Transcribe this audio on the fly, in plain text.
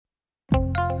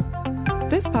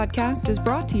This podcast is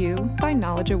brought to you by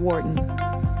Knowledge at Wharton.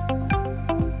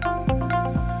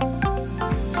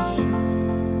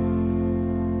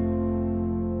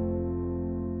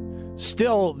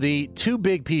 Still, the two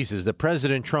big pieces that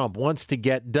President Trump wants to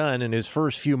get done in his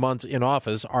first few months in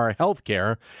office are health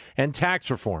care and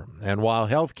tax reform. And while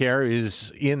health care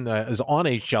is on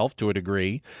a shelf to a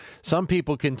degree, some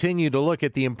people continue to look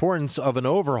at the importance of an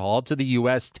overhaul to the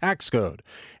U.S. tax code.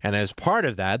 And as part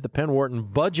of that, the Penn Wharton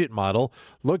budget model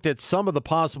looked at some of the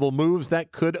possible moves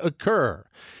that could occur.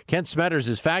 Kent Smetters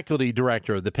is faculty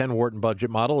director of the Penn Wharton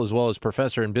budget model, as well as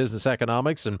professor in business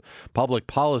economics and public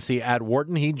policy at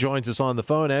Wharton. He joins us on the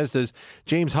phone, as does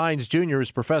James Hines Jr.,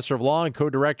 who's professor of law and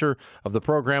co-director of the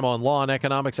program on law and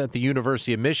economics at the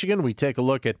University of Michigan. We take a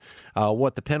look at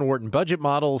what the Penn Wharton budget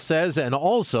model says and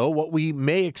also what we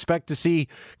may expect to see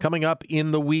coming up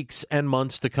in the weeks and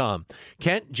months to come.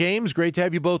 Kent, James, great to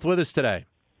have you both with us today.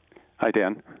 Hi,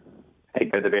 Dan. Hey,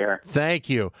 good to be here. Thank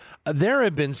you. There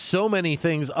have been so many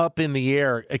things up in the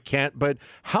air, Kent, but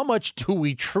how much do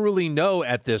we truly know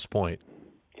at this point?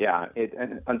 Yeah,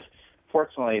 and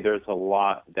unfortunately, there's a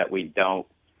lot that we don't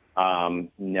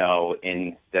know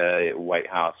in the White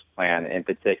House plan. In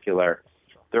particular,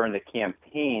 during the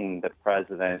campaign, the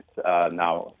president, the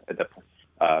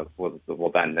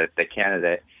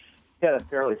candidate, he had a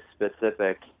fairly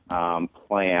specific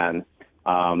plan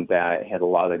that had a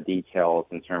lot of details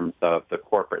in terms of the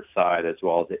corporate side as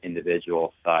well as the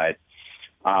individual side.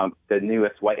 The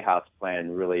newest White House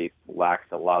plan really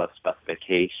lacks a lot of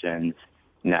specifications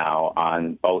now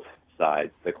on both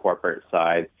sides. The corporate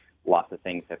side, lots of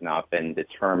things have not been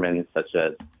determined, such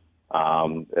as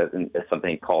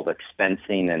something called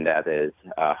expensing, and that is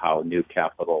how new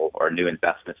capital or new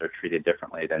investments are treated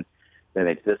differently than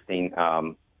existing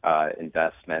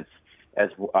investments.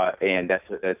 And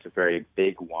that's a very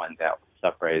big one that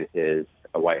separated his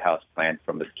White House plan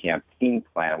from his campaign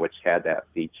plan, which had that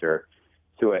feature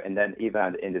to it. And then even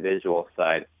on the individual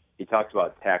side, he talks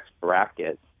about tax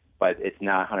brackets, but it's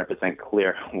not 100%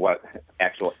 clear what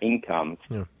actual income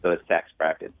those tax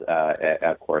brackets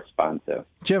correspond to.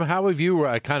 Jim, how have you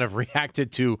kind of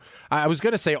reacted to, I was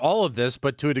going to say all of this,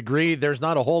 but to a degree, there's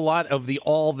not a whole lot of the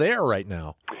all there right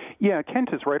now. Yeah, Kent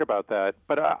is right about that.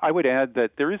 But I would add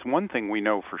that there is one thing we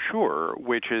know for sure,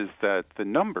 which is that the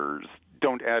numbers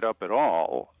don't add up at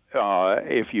all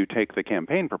if you take the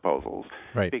campaign proposals,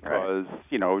 right, because,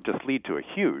 just lead to a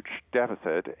huge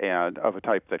deficit and of a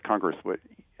type that Congress would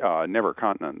never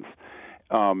countenance.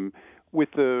 With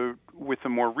the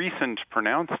more recent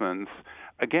pronouncements,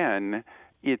 again,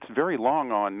 it's very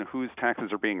long on whose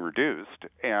taxes are being reduced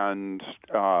and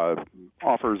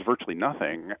offers virtually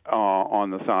nothing on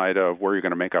the side of where you're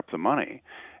going to make up the money.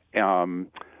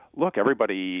 Look,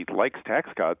 everybody likes tax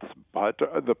cuts, but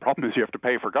the problem is you have to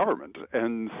pay for government.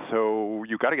 And so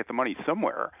you've got to get the money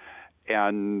somewhere.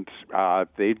 And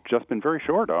they've just been very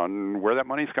short on where that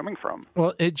money's coming from.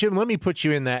 Well, Jim, let me put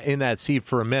you in that seat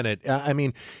for a minute. I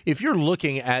mean, if you're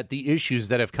looking at the issues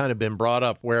that have kind of been brought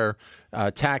up where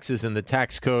taxes and the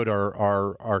tax code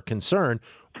are concerned,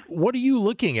 what are you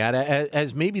looking at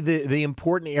as maybe the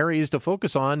important areas to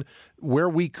focus on where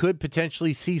we could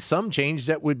potentially see some change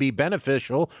that would be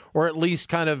beneficial, or at least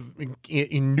kind of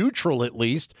neutral, at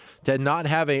least, to not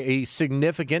have a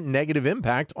significant negative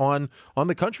impact on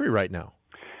the country right now?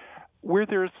 Where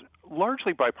there's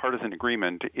largely bipartisan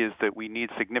agreement is that we need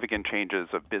significant changes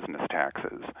of business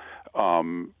taxes.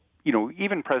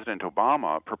 Even President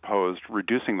Obama proposed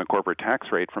reducing the corporate tax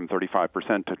rate from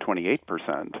 35% to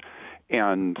 28%.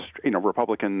 And,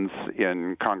 Republicans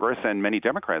in Congress and many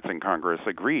Democrats in Congress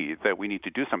agree that we need to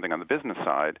do something on the business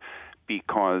side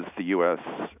because the U.S.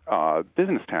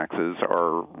 Business taxes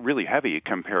are really heavy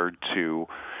compared to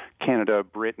Canada,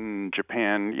 Britain,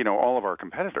 Japan, all of our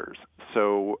competitors.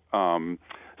 So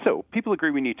people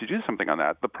agree we need to do something on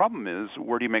that. The problem is,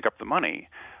 where do you make up the money?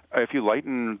 If you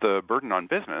lighten the burden on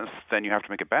business, then you have to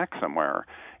make it back somewhere.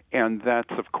 And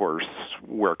that's, of course,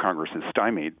 where Congress is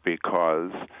stymied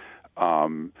because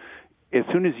as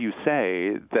soon as you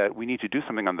say that we need to do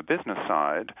something on the business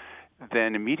side,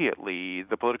 then immediately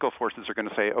the political forces are going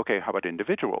to say, okay, how about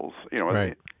individuals?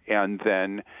 Right. And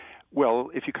then, well,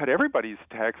 if you cut everybody's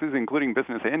taxes, including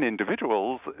business and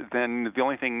individuals, then the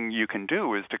only thing you can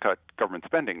do is to cut government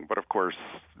spending. But, of course,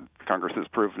 Congress has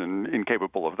proven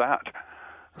incapable of that.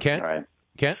 Kent? Right.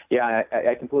 Kent? Yeah,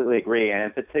 I completely agree. And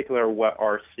in particular, what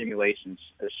our simulations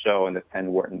show in the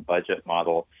Penn Wharton budget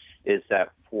model is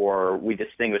that we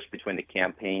distinguish between the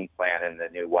campaign plan and the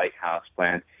new White House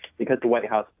plan. Because the White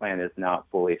House plan is not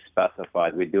fully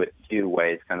specified, we do it two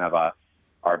ways, kind of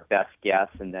our best guess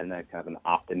and then a kind of an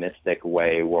optimistic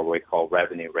way where we call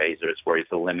revenue raisers, where he's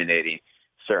eliminating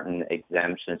certain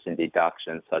exemptions and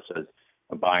deductions, such as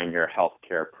buying your health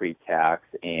care pre-tax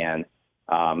and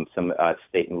some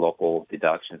state and local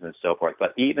deductions and so forth.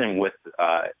 But even with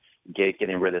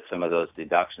getting rid of some of those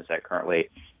deductions that currently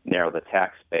narrow the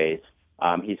tax base,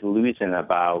 he's losing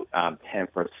about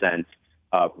 10%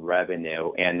 of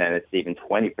revenue, and then it's even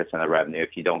 20% of revenue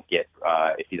if you don't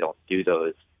do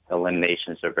those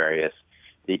eliminations of various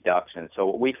deductions. So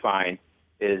what we find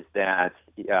is that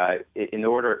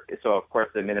so of course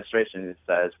the administration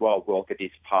says, well, we'll get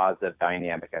these positive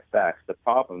dynamic effects. The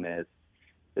problem is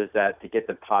that to get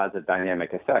the positive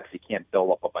dynamic effects, you can't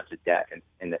build up a bunch of debt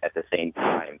at the same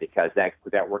time, because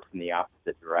that works in the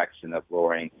opposite direction of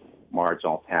lowering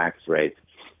marginal tax rates.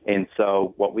 And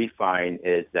so what we find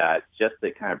is that just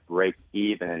to kind of break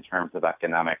even in terms of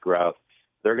economic growth,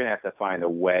 they're going to have to find a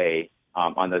way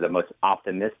under the most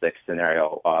optimistic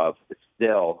scenario of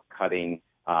still cutting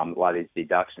a lot of these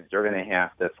deductions. They're going to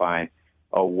have to find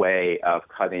a way of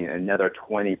cutting another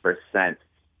 20%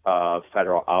 of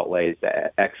federal outlays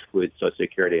that exclude Social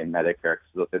Security and Medicare.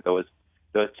 So those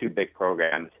two big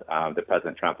programs that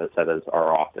President Trump has said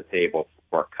are off the table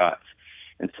for cuts.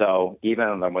 And so even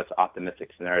in the most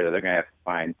optimistic scenario, they're going to have to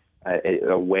find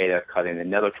a way of cutting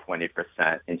another 20%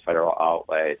 in federal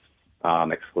outlays,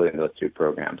 excluding those two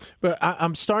programs. But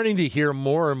I'm starting to hear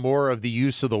more and more of the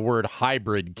use of the word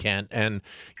hybrid, Kent, and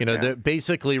they're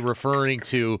basically referring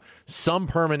to some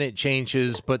permanent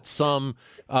changes, but some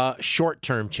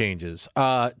short-term changes.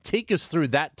 Take us through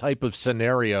that type of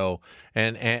scenario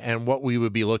and what we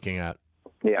would be looking at.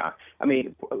 Yeah, I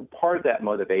mean, part of that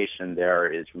motivation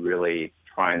there is really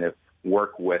trying to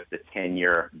work with the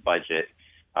 10-year budget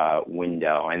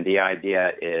window, and the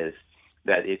idea is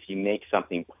that if you make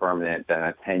something permanent on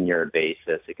a 10-year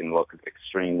basis, it can look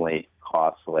extremely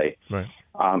costly. Right.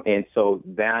 And so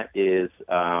that is,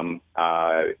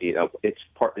 it's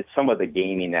some of the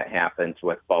gaming that happens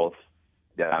with both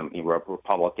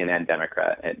Republican and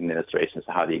Democrat administrations.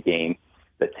 How do you game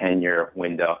the 10-year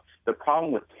window? The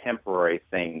problem with temporary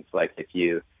things, like if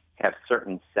you have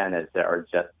certain incentives that are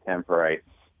just temporary,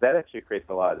 that actually creates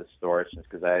a lot of distortions,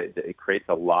 because it creates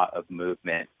a lot of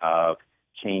movement of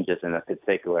changes in a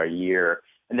particular year,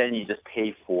 and then you just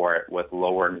pay for it with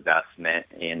lower investment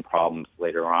and problems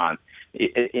later on.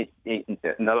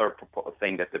 Another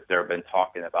thing that they've been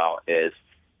talking about is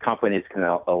companies can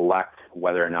elect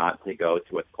whether or not to go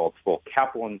to what's called full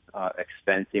capital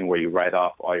expensing, where you write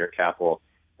off all your capital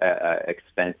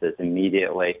expenses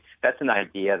immediately. That's an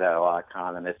idea that a lot of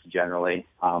economists generally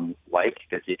like,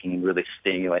 because you can really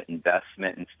stimulate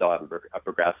investment and still have a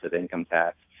progressive income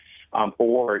tax.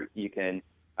 Or you can,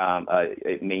 but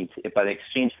in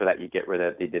exchange for that, you get rid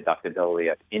of the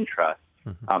deductibility of interest.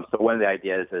 Mm-hmm. So one of the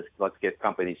ideas is let's give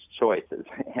companies choices.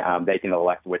 They can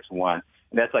elect which one.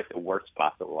 And that's like the worst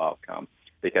possible outcome,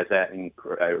 because that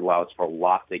allows for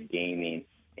lots of gaming,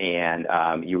 and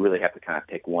you really have to kind of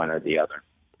pick one or the other.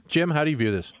 Jim, how do you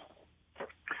view this?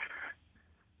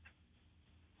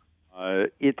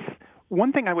 It's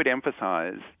one thing I would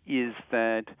emphasize is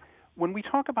that when we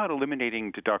talk about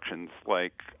eliminating deductions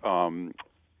like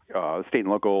state and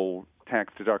local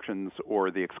tax deductions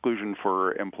or the exclusion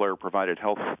for employer-provided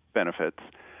health benefits,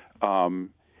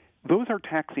 those are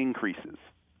tax increases.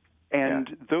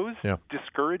 And those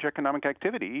discourage economic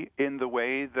activity in the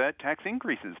way that tax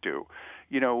increases do.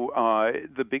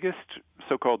 The biggest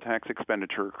so-called tax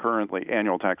expenditure currently,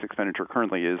 annual tax expenditure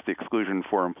currently, is the exclusion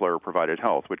for employer-provided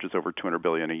health, which is over $200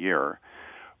 billion a year.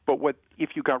 But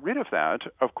if you got rid of that,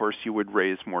 of course, you would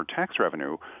raise more tax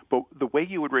revenue. But the way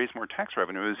you would raise more tax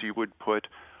revenue is you would put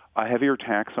a heavier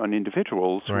tax on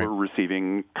individuals who are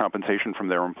receiving compensation from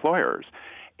their employers.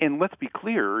 And let's be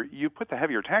clear, you put the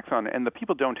heavier tax on, and the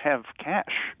people don't have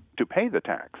cash to pay the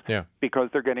tax because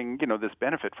they're getting, this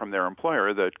benefit from their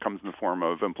employer that comes in the form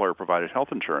of employer-provided health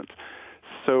insurance.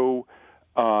 So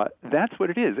that's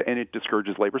what it is, and it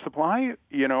discourages labor supply,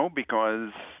 because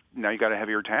now you got a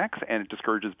heavier tax, and it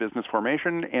discourages business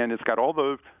formation, and it's got all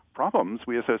the problems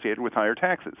we associated with higher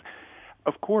taxes.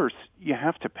 Of course, you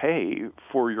have to pay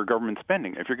for your government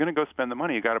spending. If you're going to go spend the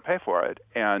money, you got to pay for it,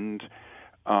 and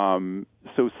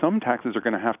so some taxes are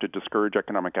going to have to discourage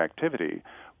economic activity,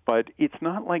 but it's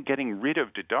not like getting rid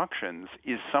of deductions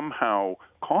is somehow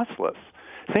costless.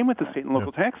 Same with the state and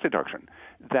local tax deduction.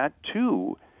 That,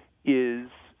 too, is,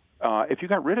 if you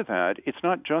got rid of that, it's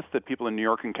not just that people in New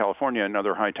York and California and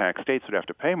other high-tax states would have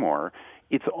to pay more.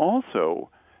 It's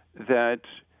also that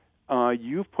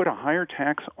you've put a higher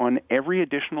tax on every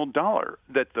additional dollar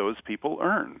that those people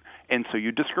earn, and so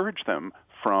you discourage them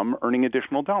from earning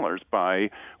additional dollars by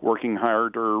working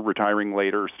hard or retiring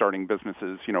later, starting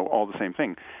businesses, all the same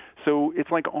thing. So it's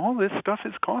like all this stuff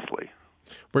is costly.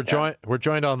 We're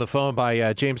joined on the phone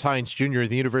by James Hines Jr. of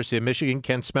the University of Michigan,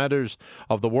 Ken Smetters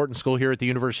of the Wharton School here at the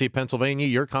University of Pennsylvania.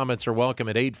 Your comments are welcome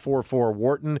at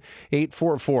 844-WHARTON,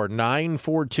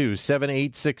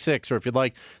 844-942-7866. Or if you'd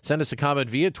like, send us a comment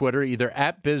via Twitter, either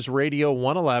at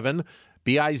BizRadio111,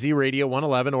 BIZ Radio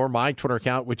 111, or my Twitter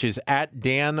account, which is at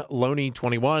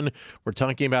DanLoney21. We're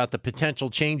talking about the potential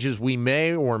changes we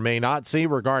may or may not see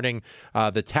regarding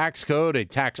the tax code, a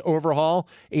tax overhaul.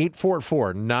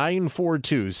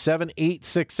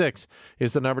 844-942-7866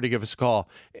 is the number to give us a call.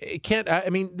 Kent,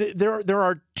 I mean, there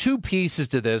are two pieces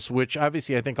to this, which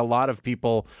obviously I think a lot of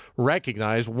people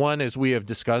recognize. One, as we have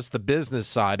discussed, the business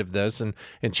side of this and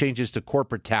changes to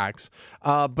corporate tax.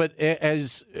 But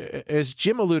as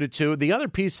Jim alluded to, the other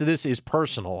piece of this is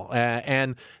personal,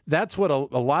 and that's what a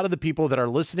lot of the people that are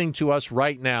listening to us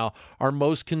right now are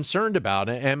most concerned about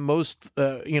and most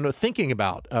thinking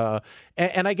about.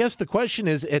 And I guess the question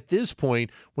is, at this point,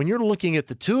 when you're looking at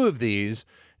the two of these,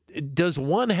 does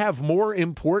one have more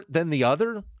import than the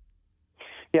other?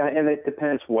 Yeah, and it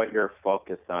depends what you're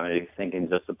focused on. Are you thinking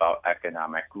just about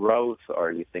economic growth, or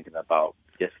are you thinking about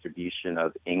distribution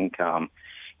of income?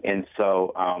 And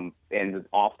so, and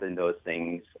often those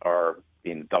things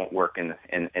don't work in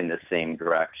the same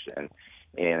direction,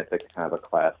 and it's a kind of a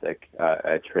classic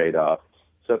trade-off.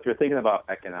 So if you're thinking about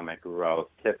economic growth,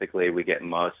 typically we get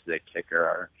most of the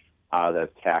kicker out of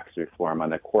tax reform on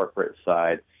the corporate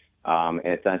side. And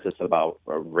it's not just about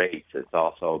rates. It's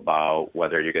also about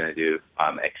whether you're going to do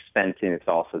expensing. It's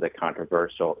also the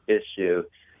controversial issue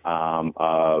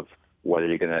of whether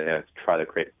you're going to try to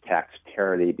create tax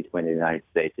parity between the United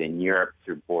States and Europe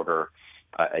through border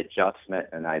adjustment,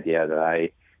 an idea that I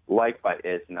like but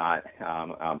is not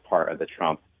part of the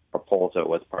Trump proposal. It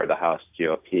was part of the House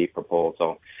GOP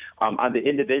proposal. On the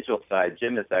individual side,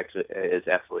 Jim is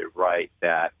absolutely right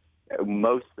that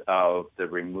most of the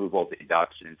removal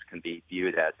deductions can be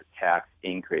viewed as a tax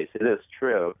increase. It is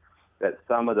true that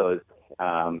some of those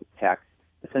tax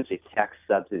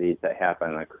subsidies that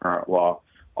happen in the current law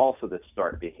also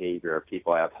distort behavior.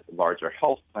 People have larger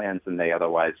health plans than they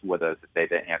otherwise would have if they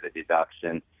didn't have the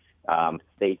deduction.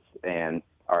 States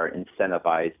are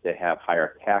incentivized to have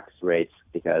higher tax rates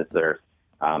because their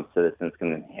citizens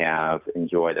can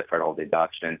enjoy the federal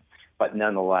deduction. But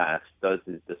nonetheless, those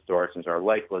distortions are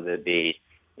likely to be,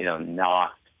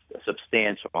 not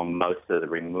substantial. Most of the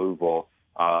removal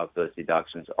of those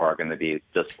deductions are going to be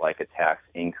just like a tax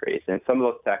increase. And some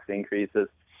of those tax increases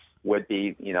would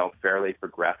be, fairly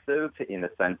progressive in the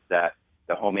sense that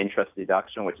the home interest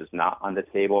deduction, which is not on the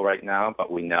table right now,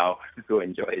 but we know who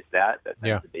enjoys that. That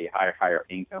tends to be higher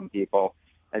income people.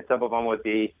 And some of them would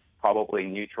be probably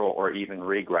neutral or even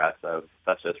regressive,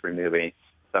 such as removing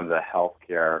some of the health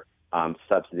care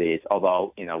subsidies,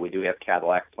 although, we do have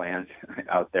Cadillac plans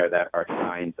out there that are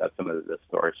signs of some of the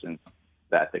distortions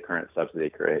that the current subsidy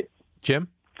creates. Jim?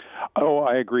 Oh,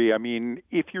 I agree. I mean,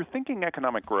 if you're thinking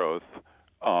economic growth,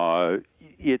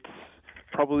 it's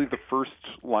probably the first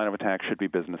line of attack should be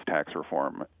business tax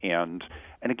reform. And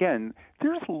again,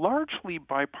 there's largely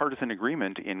bipartisan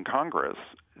agreement in Congress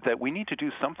that we need to do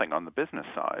something on the business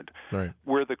side. Right.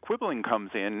 Where the quibbling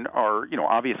comes in are,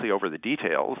 obviously over the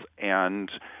details and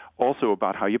also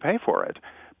about how you pay for it.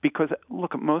 Because,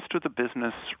 look, most of the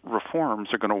business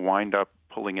reforms are going to wind up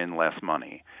pulling in less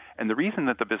money. And the reason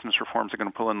that the business reforms are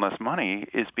going to pull in less money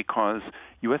is because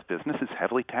U.S. business is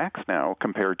heavily taxed now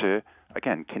compared to,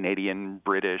 again, Canadian,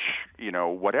 British,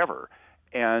 whatever.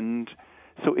 And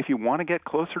so if you want to get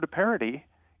closer to parity,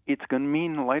 it's going to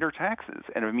mean lighter taxes.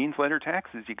 And if it means lighter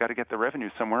taxes, you got to get the revenue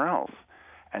somewhere else.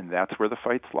 And that's where the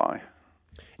fights lie.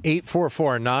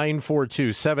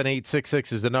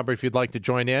 844-942-7866 is the number if you'd like to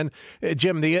join in.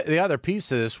 Jim, the other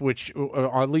piece of this, which,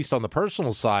 or at least on the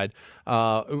personal side,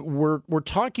 we're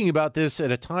talking about this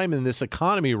at a time in this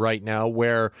economy right now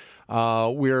where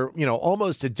we're,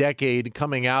 almost a decade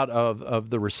coming out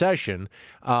of the recession.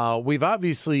 We've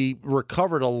obviously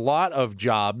recovered a lot of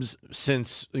jobs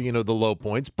since, the low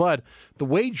points, but the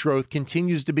wage growth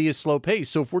continues to be a slow pace.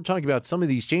 So if we're talking about some of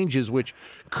these changes, which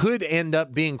could end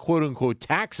up being quote unquote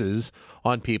taxes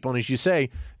on people, and as you say,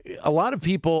 a lot of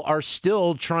people are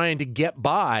still trying to get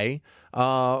by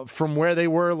from where they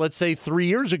were, let's say, 3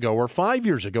 years ago or 5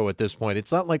 years ago at this point.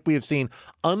 It's not like we have seen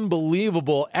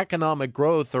unbelievable economic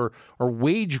growth or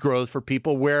wage growth for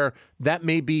people where that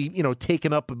may be,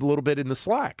 taken up a little bit in the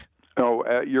slack. No,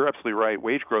 you're absolutely right.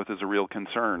 Wage growth is a real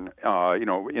concern,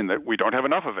 in that we don't have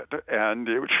enough of it, and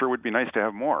it sure would be nice to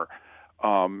have more.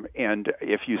 And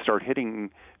if you start hitting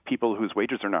people whose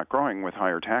wages are not growing with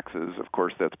higher taxes, of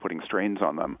course, that's putting strains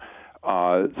on them.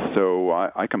 So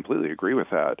I completely agree with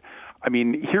that. I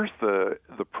mean, here's the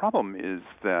problem is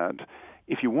that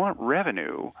if you want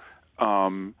revenue,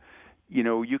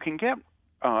 you can get.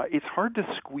 It's hard to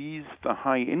squeeze the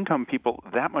high-income people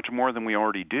that much more than we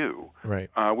already do. Right.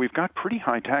 We've got pretty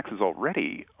high taxes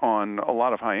already on a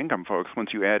lot of high-income folks once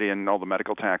you add in all the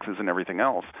medical taxes and everything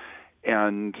else.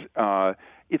 And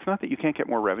it's not that you can't get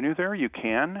more revenue there. You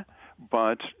can,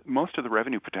 but most of the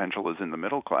revenue potential is in the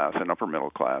middle class and upper middle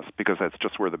class because that's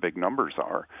just where the big numbers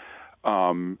are.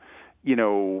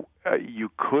 You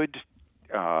could,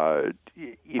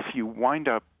 if you wind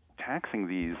up taxing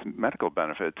these medical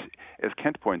benefits, as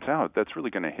Kent points out, that's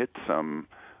really going to hit some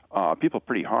people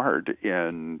pretty hard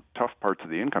in tough parts of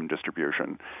the income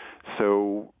distribution.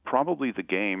 So probably the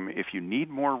game, if you need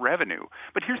more revenue.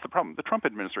 But here's the problem. The Trump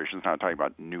administration is not talking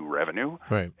about new revenue.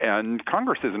 Right. And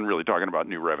Congress isn't really talking about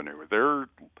new revenue.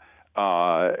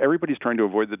 Everybody's trying to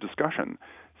avoid the discussion.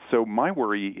 So my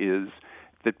worry is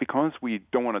that because we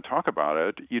don't want to talk about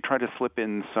it, you try to slip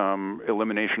in some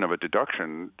elimination of a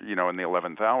deduction, in the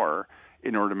 11th hour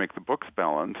in order to make the books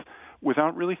balance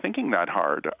without really thinking that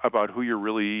hard about who you're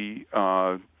really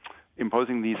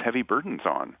imposing these heavy burdens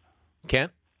on.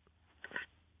 Kent?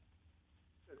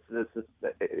 This is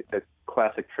a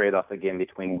classic trade-off, again,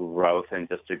 between growth and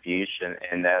distribution,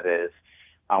 and that is,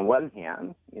 on one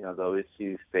hand, those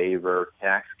who favor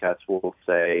tax cuts will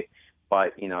say,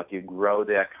 but, if you grow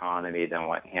the economy, then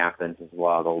what happens is a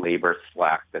lot of the labor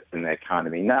slack that's in the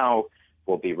economy now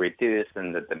will be reduced,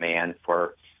 and the demand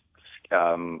for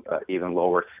even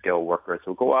lower skilled workers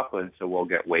will go up, and so we'll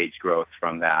get wage growth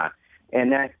from that.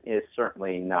 And that is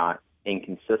certainly not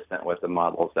inconsistent with the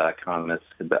models that economists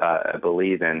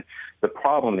believe in. The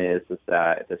problem is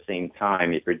that at the same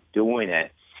time, if you're doing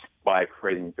it by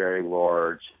creating very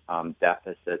large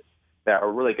deficits that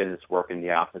are really going to just work in the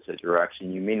opposite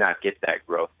direction, you may not get that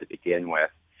growth to begin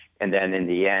with. And then in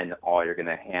the end, all you're going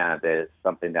to have is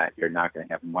something that you're not going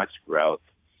to have much growth.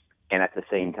 And at the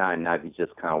same time, now you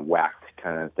just kind of whacked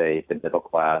kind of the middle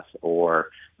class or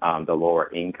the lower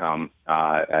income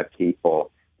people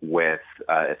with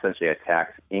essentially a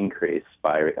tax increase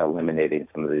by eliminating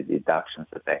some of the deductions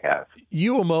that they have.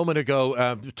 You a moment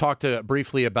ago talked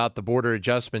briefly about the border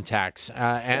adjustment tax,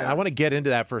 and I want to get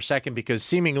into that for a second because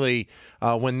seemingly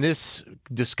when this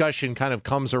discussion kind of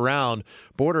comes around,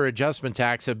 border adjustment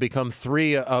tax have become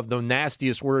three of the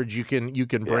nastiest words you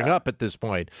can bring up at this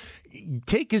point.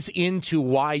 Take us into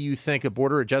why you think a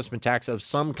border adjustment tax of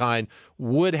some kind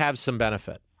would have some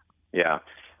benefit. Yeah.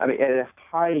 I mean, at a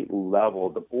high level,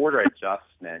 the border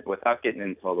adjustment, without getting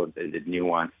into all of the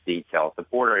nuanced details, the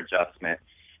border adjustment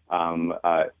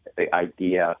the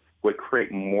idea would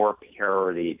create more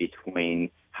parity between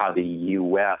how the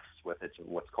U.S., with its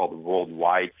what's called the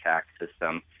worldwide tax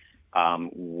system,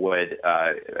 would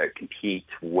compete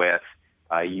with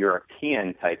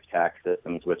European-type tax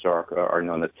systems, which are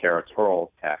known as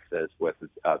territorial taxes with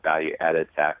value-added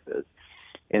taxes.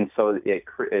 And so it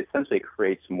essentially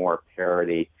creates more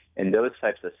parity. In those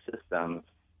types of systems,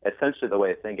 essentially the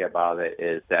way to think about it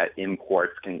is that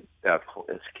imports can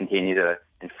continue to,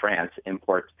 in France,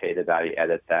 imports pay the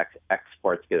value-added tax,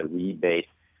 exports get a rebate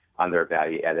on their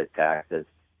value-added taxes.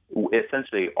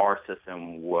 Essentially, our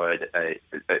system would,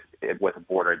 with a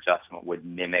border adjustment, would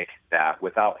mimic that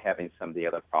without having some of the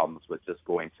other problems with just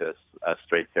going to a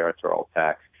straight territorial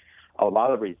tax. A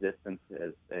lot of resistance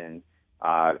has been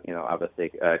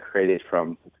obviously created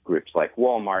from groups like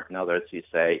Walmart and others who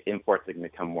say imports are going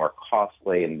to become more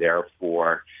costly and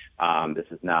therefore this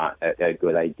is not a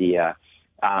good idea.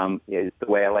 It's the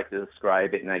way I like to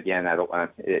describe it, and again, I don't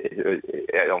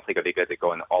think it'd be good to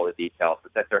go into all the details,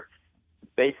 but that they're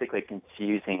basically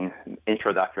confusing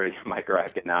introductory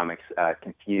microeconomics,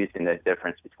 confusing the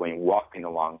difference between walking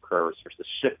along curves versus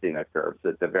shifting the curves.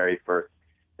 It's the very first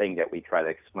thing that we try to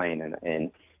explain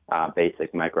in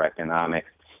basic microeconomics.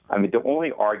 I mean, the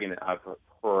only argument I've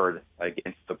heard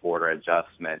against the border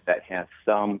adjustment that has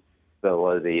some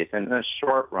validity is in the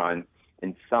short run,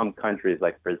 in some countries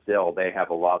like Brazil, they have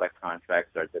a lot of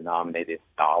contracts that are denominated in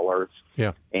dollars,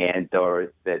 and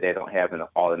they don't have an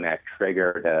automatic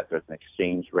trigger that there's an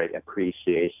exchange rate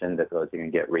appreciation that those are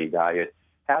going to get revalued.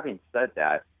 Having said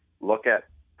that, look at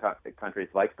countries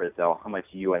like Brazil, how much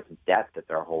U.S. debt that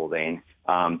they're holding.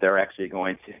 They're actually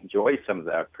going to enjoy some of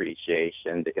that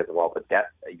appreciation because of all the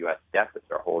U.S. debt that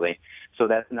they're holding. So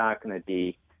that's not going to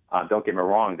be, don't get me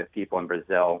wrong, the people in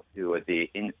Brazil who would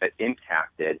be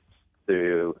impacted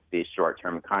through these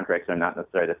short-term contracts are not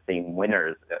necessarily the same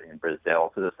winners in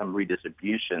Brazil. So there's some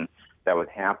redistribution that would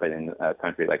happen in a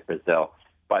country like Brazil.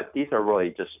 But these are really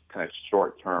just kind of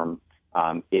short-term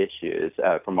from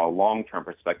a long-term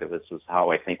perspective. This is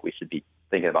how I think we should be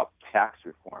thinking about tax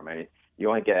reform. I mean, you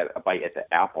only get a bite at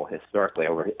the apple historically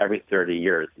over every 30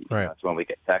 years. Right. That's when we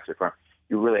get tax reform.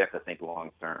 You really have to think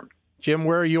long term. Jim,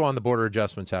 where are you on the border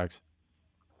adjustment tax?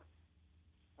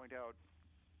 Point out,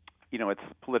 it's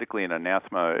politically an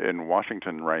anathema in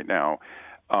Washington right now.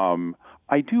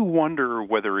 I do wonder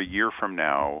whether a year from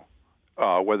now,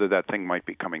 whether that thing might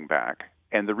be coming back.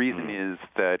 And the reason is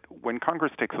that when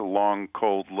Congress takes a long,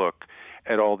 cold look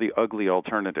at all the ugly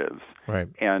alternatives Right.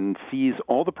 and sees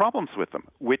all the problems with them,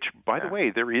 which, by the way,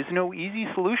 there is no easy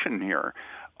solution here.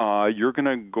 You're going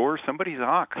to gore somebody's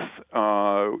ox,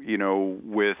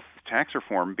 with tax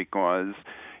reform because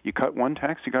you cut one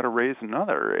tax, you got to raise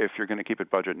another if you're going to keep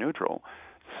it budget neutral.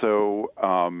 So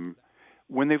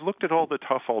when they've looked at all the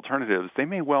tough alternatives, they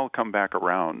may well come back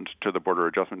around to the border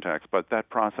adjustment tax, but that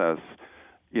process,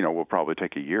 will probably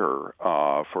take a year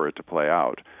for it to play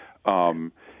out.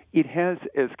 It has,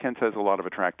 as Ken says, a lot of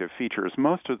attractive features.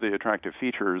 Most of the attractive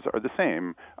features are the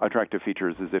same attractive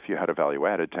features as if you had a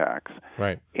value-added tax.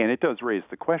 Right. And it does raise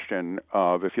the question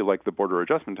of, if you like the border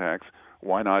adjustment tax,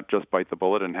 why not just bite the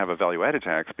bullet and have a value-added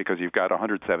tax? Because you've got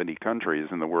 170 countries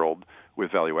in the world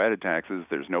with value-added taxes.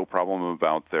 There's no problem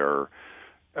about their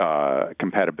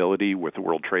compatibility with the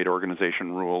World Trade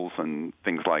Organization rules and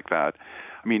things like that.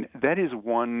 I mean, that is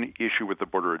one issue with the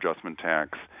border adjustment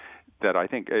tax that I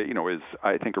think, is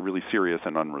a really serious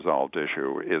and unresolved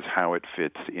issue, is how it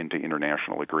fits into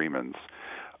international agreements,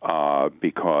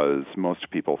 because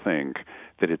most people think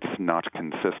that it's not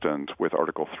consistent with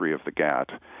Article 3 of the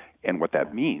GATT. And what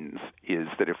that means is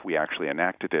that if we actually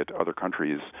enacted it, other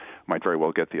countries might very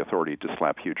well get the authority to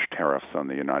slap huge tariffs on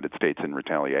the United States in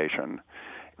retaliation.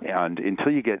 And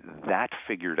until you get that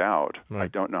figured out, Right. I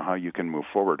don't know how you can move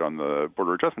forward on the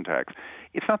border adjustment tax.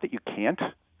 It's not that you can't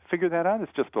figure that out.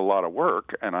 It's just a lot of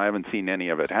work, and I haven't seen any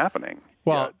of it happening.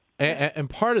 Well, and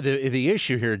part of the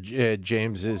issue here,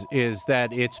 James, is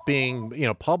that it's being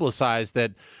publicized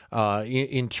that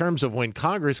in terms of when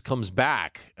Congress comes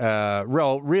back,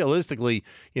 realistically,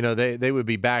 they would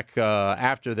be back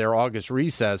after their August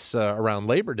recess around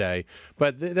Labor Day.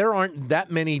 But there aren't that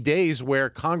many days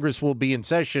where Congress will be in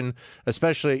session,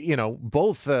 especially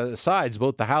both sides,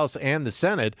 both the House and the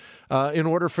Senate, in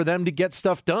order for them to get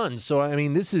stuff done. So I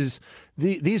mean, these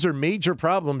are major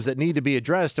problems that need to be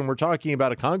addressed, and we're talking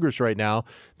about a Congress right now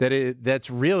that's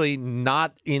really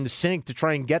not in sync to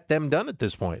try and get them done at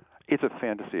this point. It's a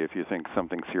fantasy if you think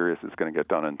something serious is going to get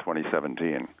done in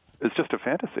 2017. It's just a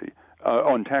fantasy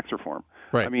on tax reform.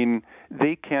 Right. I mean,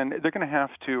 they're going to have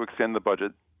to extend the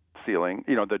budget ceiling,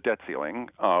 the debt ceiling,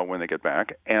 when they get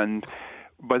back, and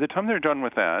by the time they're done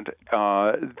with that,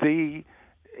 they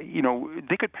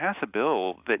could pass a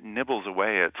bill that nibbles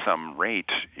away at some rate,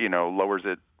 lowers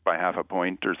it by half a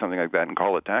point or something like that, and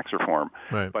call it tax reform.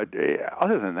 Right. But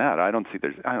other than that, I don't think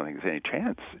there's any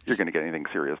chance you're going to get anything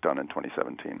serious done in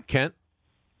 2017. Kent?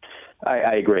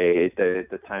 I agree.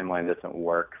 The timeline doesn't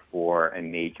work for a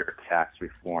major tax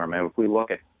reform. And if we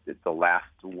look at the last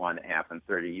one that happened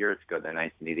 30 years ago, the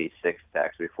 1986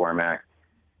 Tax Reform Act,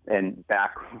 and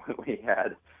back when we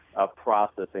had a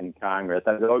process in Congress,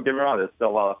 and don't get me wrong, there's still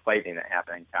a lot of fighting that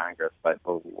happened in Congress, but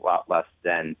a lot less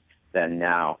than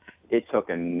now. It took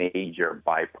a major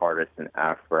bipartisan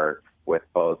effort with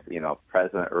both,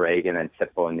 President Reagan and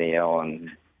Tip O'Neill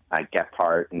and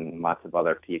Gephardt and lots of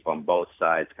other people on both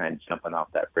sides kind of jumping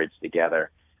off that bridge together.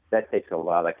 That takes a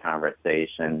lot of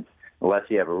conversations. Unless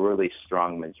you have a really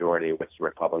strong majority, which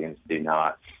Republicans do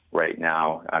not right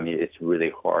now, I mean, it's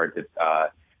really hard to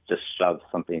just shove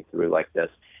something through like this.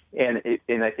 And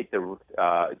I think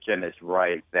Jim is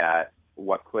right that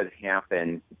what could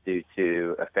happen due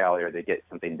to a failure to get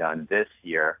something done this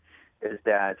year is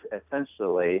that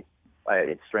essentially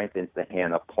it strengthens the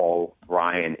hand of Paul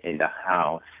Ryan in the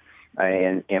House.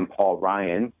 And Paul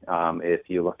Ryan, if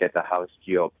you look at the House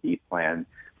GOP plan,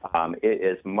 it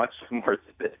is much more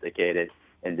sophisticated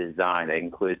in design. It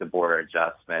includes the border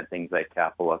adjustment, things like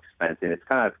capital expensing. It's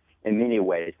kind of, in many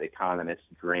ways, the economist's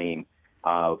dream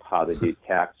of how to do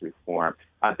tax reform.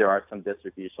 There are some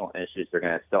distributional issues. They're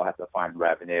going to still have to find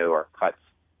revenue or cut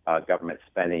government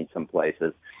spending some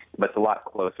places, but it's a lot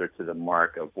closer to the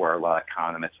mark of where a lot of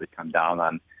economists would come down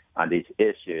on these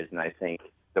issues. And I think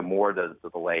the more the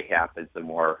delay happens, the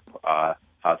more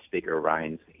House Speaker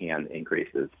Ryan's hand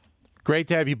increases. Great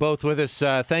to have you both with us.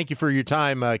 Thank you for your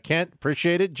time, Kent.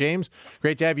 Appreciate it. James,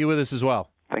 great to have you with us as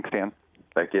well. Thanks, Dan.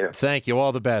 Thank you. Thank you.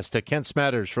 All the best. Kent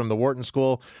Smatters from the Wharton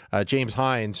School, James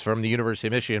Hines from the University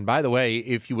of Michigan. By the way,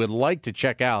 if you would like to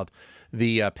check out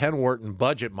the Penn Wharton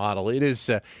budget model, it is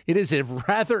a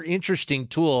rather interesting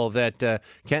tool that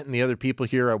Kent and the other people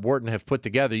here at Wharton have put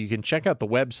together. You can check out the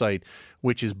website,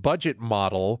 which is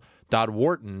budgetmodel.org.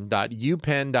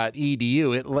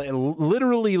 knowledge.wharton.upenn.edu. It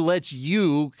literally lets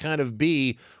you kind of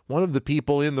be one of the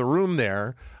people in the room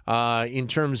there in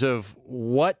terms of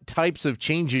what types of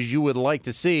changes you would like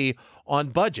to see on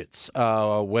budgets,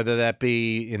 whether that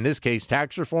be, in this case,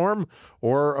 tax reform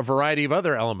or a variety of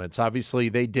other elements. Obviously,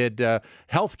 they did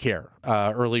health care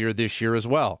earlier this year as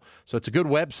well. So it's a good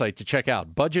website to check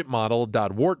out,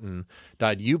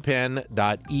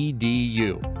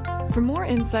 budgetmodel.wharton.upenn.edu. For more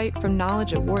insight from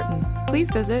Knowledge at Wharton,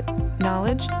 please visit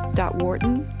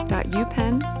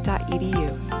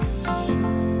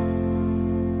knowledge.wharton.upenn.edu.